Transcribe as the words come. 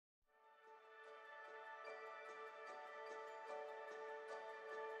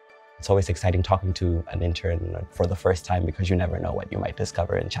It's always exciting talking to an intern for the first time because you never know what you might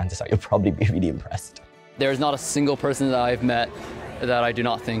discover, and chances are you'll probably be really impressed. There's not a single person that I've met that I do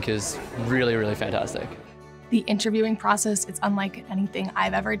not think is really, really fantastic. The interviewing process, it's unlike anything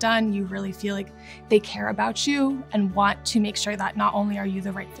I've ever done. You really feel like they care about you and want to make sure that not only are you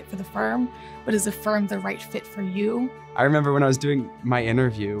the right fit for the firm, but is the firm the right fit for you? I remember when I was doing my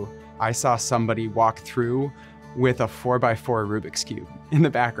interview, I saw somebody walk through with a 4x4 Rubik's Cube in the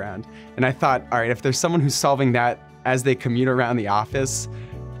background. And I thought, all right, if there's someone who's solving that as they commute around the office,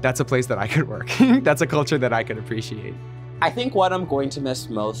 that's a place that I could work. That's a culture that I could appreciate. I think what I'm going to miss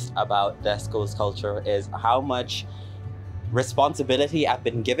most about Desco's culture is how much responsibility I've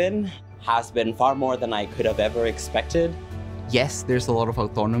been given has been far more than I could have ever expected. Yes, there's a lot of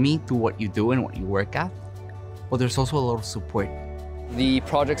autonomy to what you do and what you work at, but there's also a lot of support. The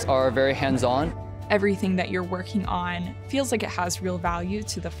projects are very hands-on. Everything that you're working on feels like it has real value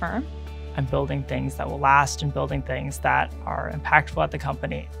to the firm. I'm building things that will last and building things that are impactful at the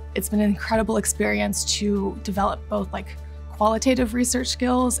company. It's been an incredible experience to develop both qualitative research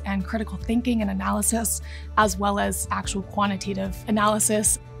skills and critical thinking and analysis, as well as actual quantitative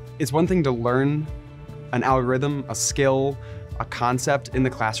analysis. It's one thing to learn an algorithm, a skill, a concept in the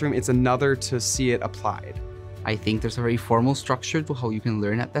classroom. It's another to see it applied. I think there's a very formal structure to how you can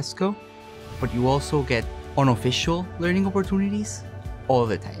learn at Desco, but you also get unofficial learning opportunities all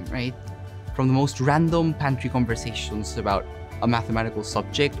the time, right? From the most random pantry conversations about a mathematical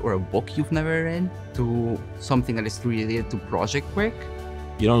subject or a book you've never read to something that is related to project work.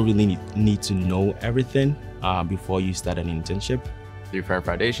 You don't really need to know everything before you start an internship. Through Firm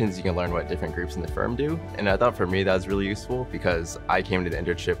Foundations, you can learn what different groups in the firm do. And I thought for me that was really useful because I came to the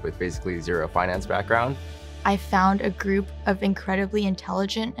internship with basically zero finance background. I found a group of incredibly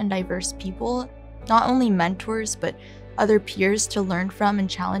intelligent and diverse people, not only mentors, but other peers to learn from and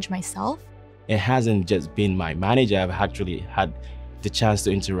challenge myself. It hasn't just been my manager. I've actually had the chance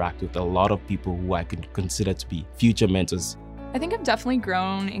to interact with a lot of people who I could consider to be future mentors. I think I've definitely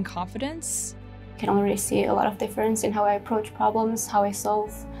grown in confidence. I can already see a lot of difference in how I approach problems, how I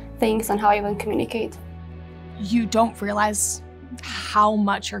solve things, and how I even communicate. You don't realize how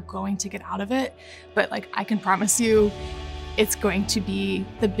much you're going to get out of it, but I can promise you, it's going to be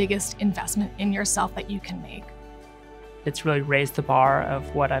the biggest investment in yourself that you can make. It's really raised the bar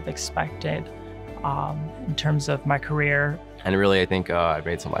of what I've expected in terms of my career. And really, I think I've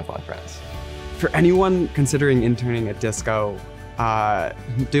made some lifelong friends. For anyone considering interning at Disco,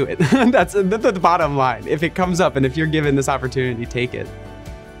 do it. That's the bottom line. If it comes up and if you're given this opportunity, take it.